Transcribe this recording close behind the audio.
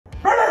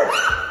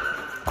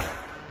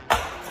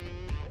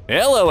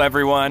Hello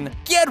everyone!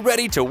 Get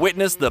ready to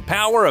witness the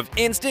power of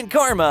instant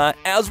karma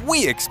as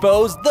we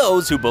expose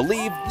those who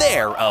believe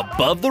they're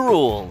above the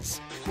rules.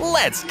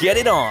 Let's get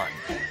it on!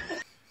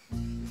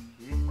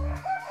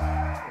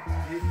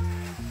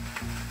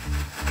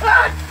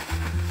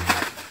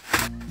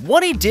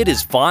 What he did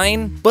is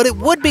fine, but it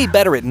would be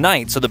better at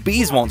night so the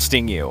bees won't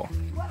sting you.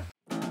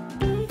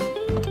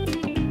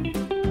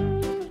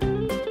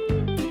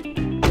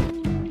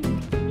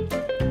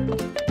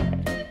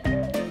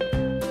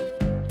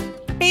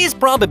 He's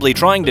probably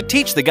trying to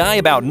teach the guy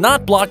about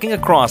not blocking a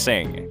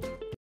crossing.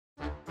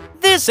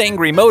 This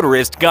angry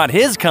motorist got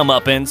his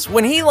comeuppance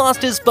when he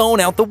lost his phone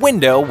out the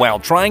window while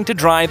trying to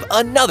drive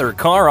another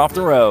car off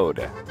the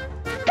road.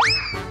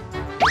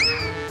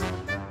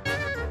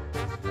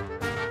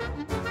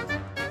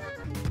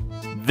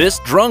 This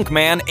drunk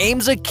man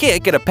aims a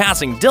kick at a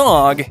passing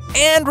dog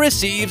and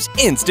receives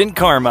instant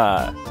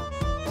karma.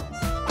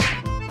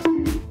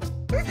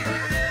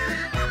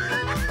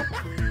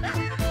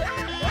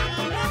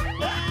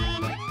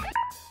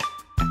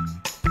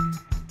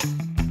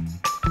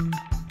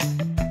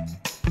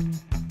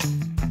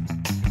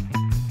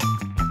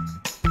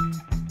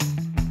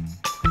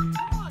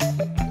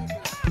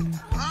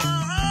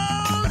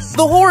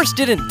 The horse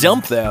didn't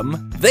dump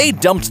them, they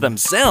dumped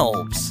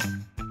themselves.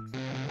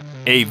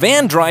 A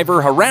van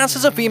driver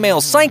harasses a female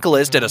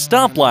cyclist at a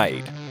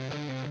stoplight.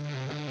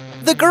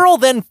 The girl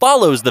then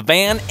follows the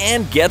van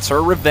and gets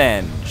her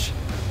revenge.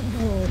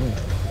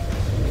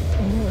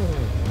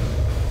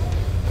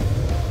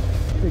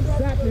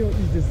 Exactly what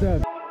you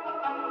deserve.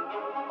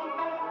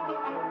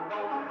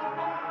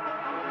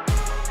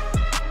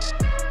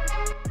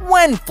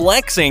 When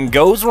flexing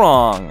goes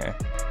wrong.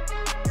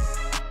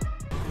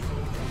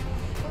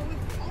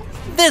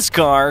 This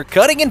car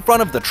cutting in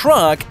front of the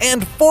truck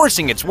and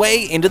forcing its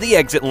way into the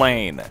exit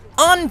lane.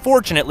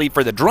 Unfortunately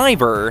for the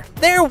driver,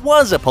 there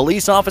was a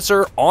police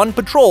officer on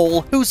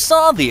patrol who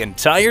saw the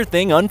entire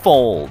thing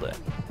unfold.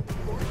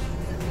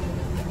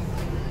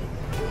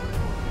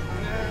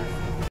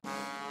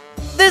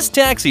 This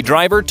taxi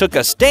driver took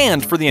a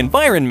stand for the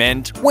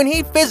environment when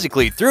he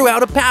physically threw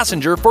out a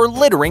passenger for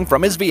littering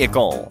from his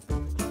vehicle.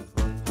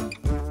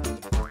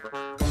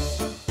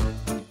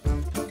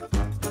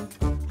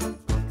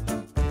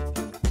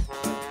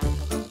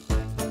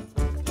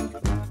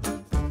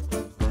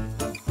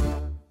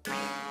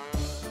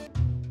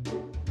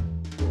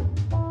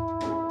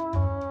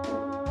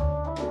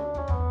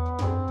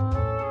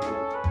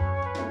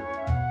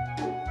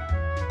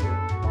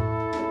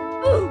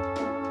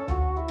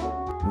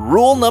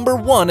 Rule number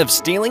 1 of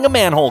stealing a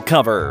manhole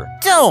cover: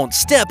 don't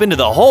step into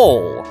the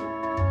hole.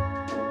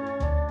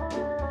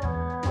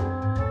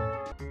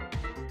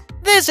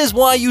 This is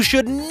why you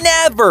should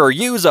never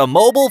use a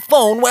mobile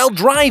phone while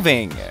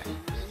driving.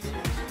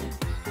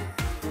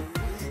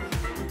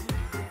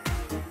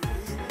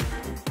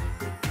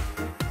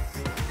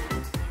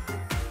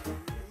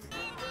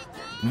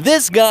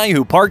 This guy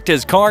who parked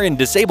his car in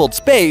disabled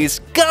space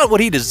got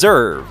what he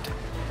deserved.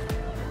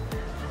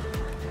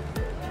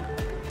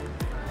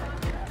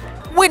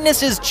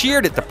 Witnesses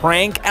cheered at the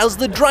prank as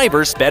the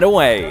driver sped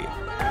away.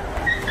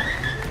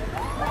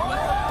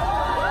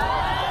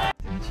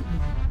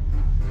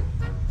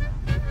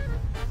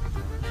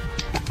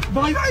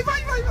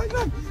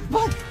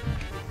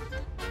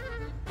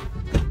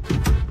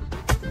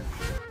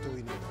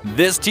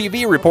 This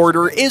TV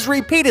reporter is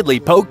repeatedly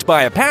poked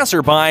by a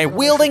passerby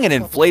wielding an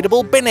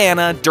inflatable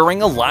banana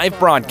during a live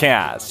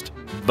broadcast.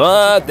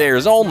 But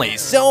there's only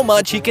so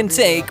much he can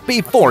take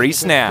before he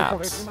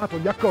snaps.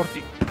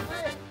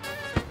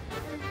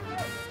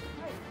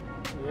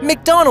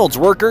 McDonald's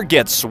worker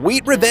gets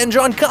sweet revenge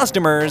on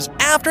customers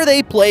after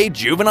they play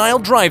juvenile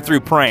drive-thru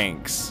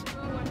pranks.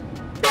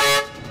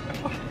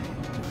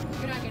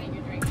 You're not getting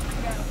your drink.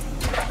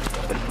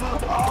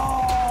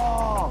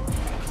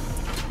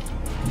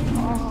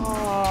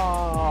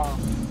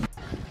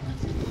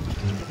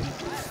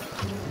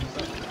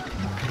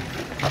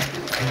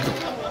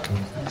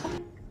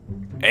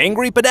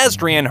 Angry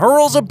pedestrian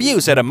hurls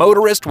abuse at a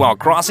motorist while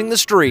crossing the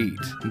street,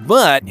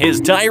 but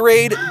his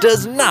tirade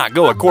does not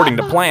go according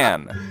to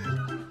plan.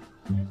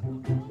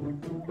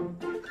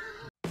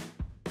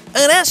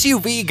 An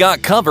SUV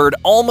got covered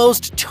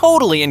almost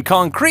totally in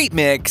concrete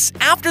mix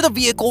after the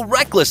vehicle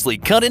recklessly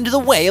cut into the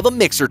way of a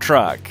mixer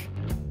truck.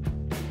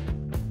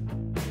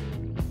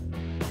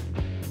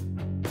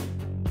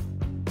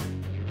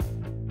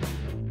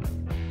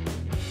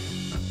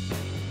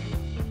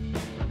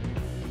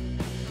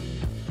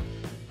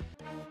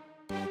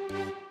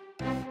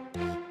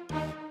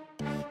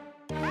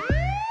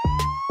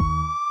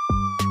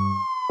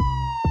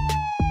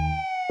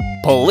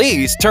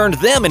 Police turned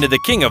them into the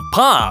king of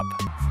pop.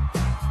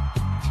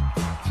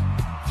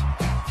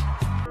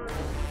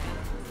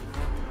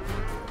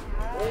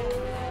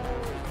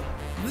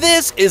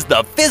 This is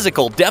the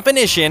physical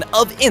definition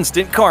of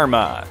instant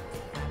karma.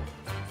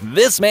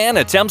 This man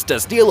attempts to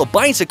steal a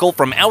bicycle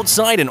from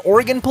outside an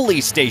Oregon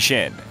police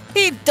station.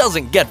 He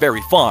doesn't get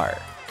very far.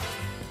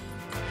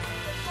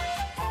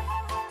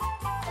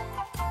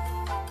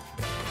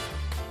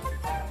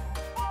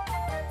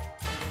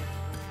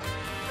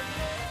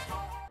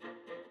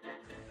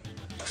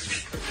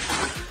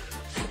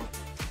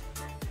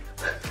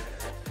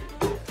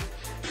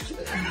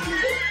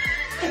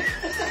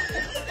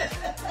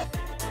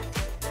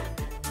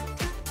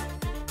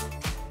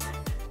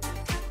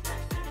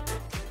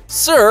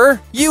 Sir,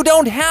 you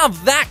don't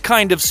have that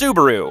kind of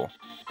Subaru.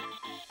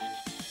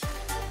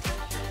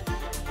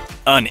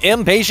 An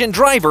impatient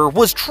driver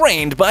was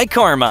trained by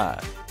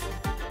karma.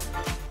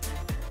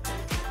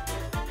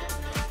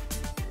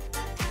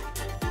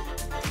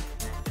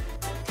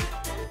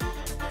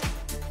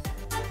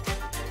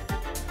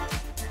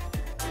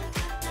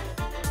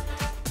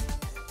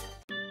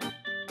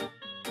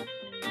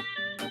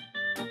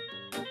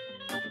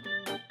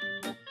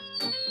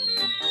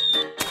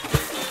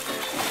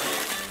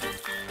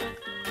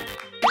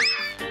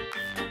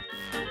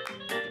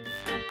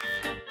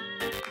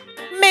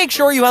 Make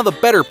sure you have a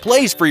better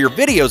place for your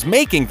videos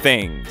making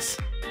things.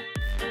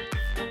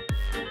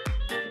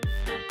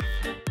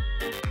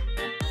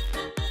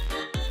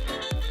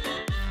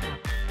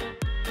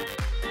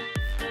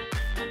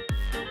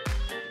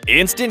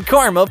 Instant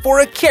karma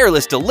for a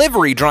careless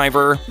delivery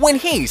driver when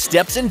he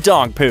steps in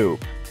dog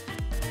poop.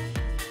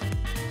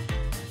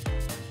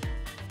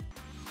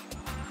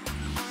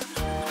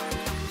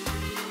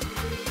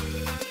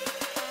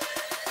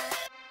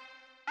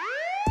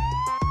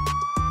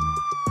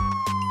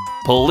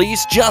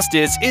 Police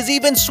justice is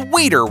even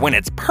sweeter when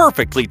it's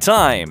perfectly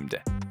timed.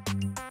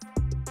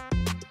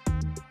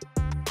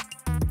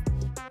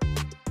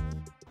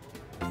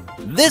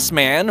 This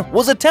man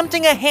was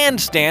attempting a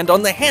handstand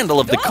on the handle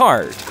of the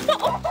cart.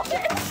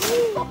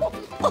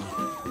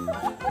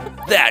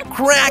 That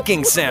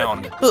cracking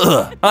sound!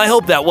 Ugh, I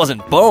hope that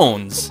wasn't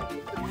bones.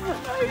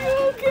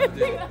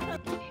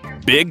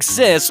 Big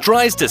Sis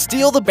tries to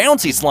steal the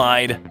bouncy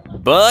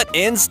slide, but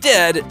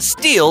instead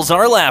steals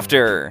our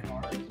laughter.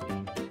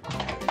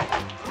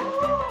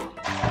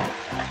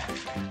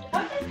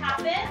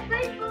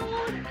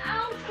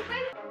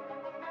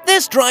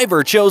 This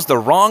driver chose the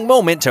wrong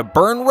moment to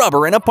burn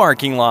rubber in a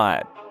parking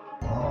lot.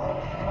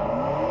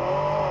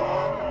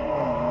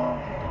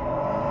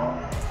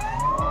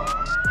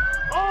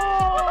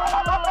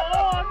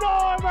 Oh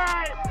no,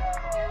 mate!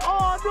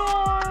 Oh no!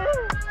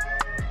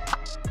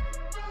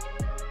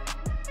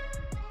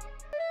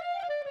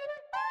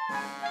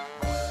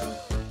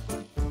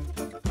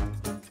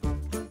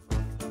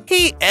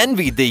 He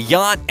envied the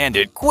yacht and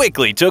it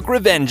quickly took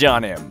revenge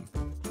on him.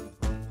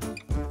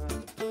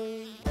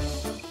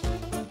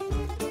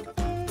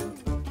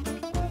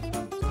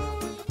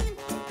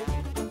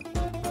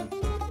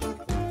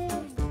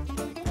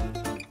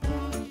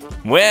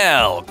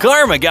 Well,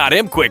 karma got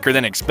him quicker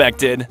than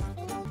expected.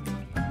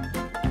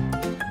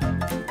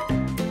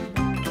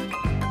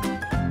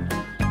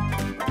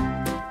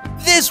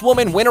 This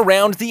woman went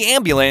around the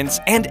ambulance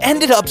and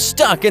ended up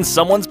stuck in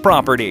someone's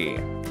property.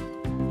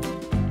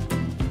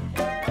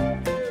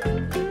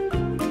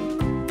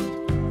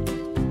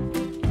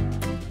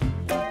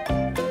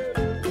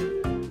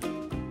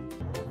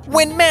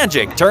 When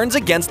magic turns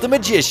against the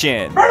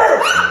magician.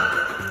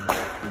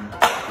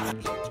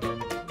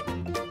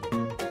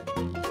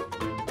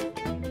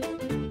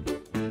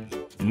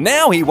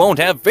 Now he won't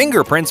have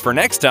fingerprints for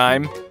next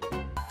time.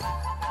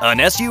 An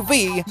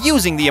SUV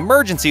using the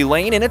emergency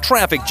lane in a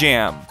traffic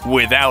jam,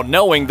 without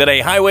knowing that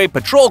a highway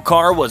patrol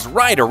car was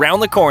right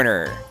around the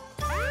corner.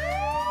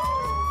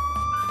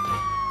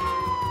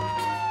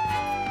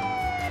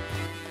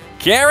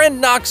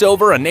 Karen knocks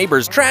over a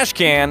neighbor's trash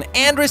can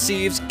and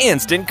receives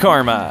instant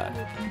karma.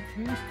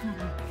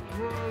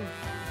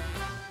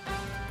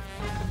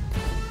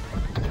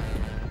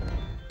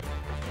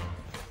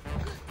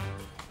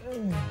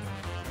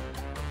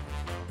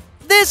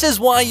 This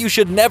is why you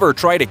should never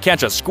try to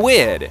catch a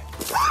squid.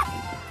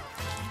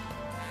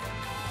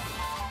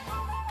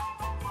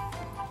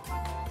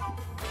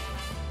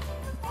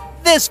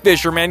 This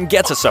fisherman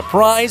gets a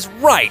surprise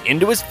right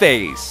into his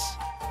face.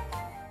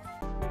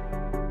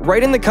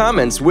 Write in the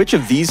comments which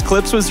of these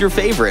clips was your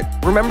favorite.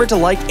 Remember to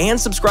like and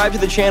subscribe to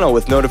the channel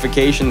with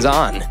notifications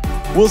on.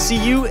 We'll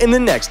see you in the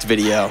next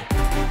video.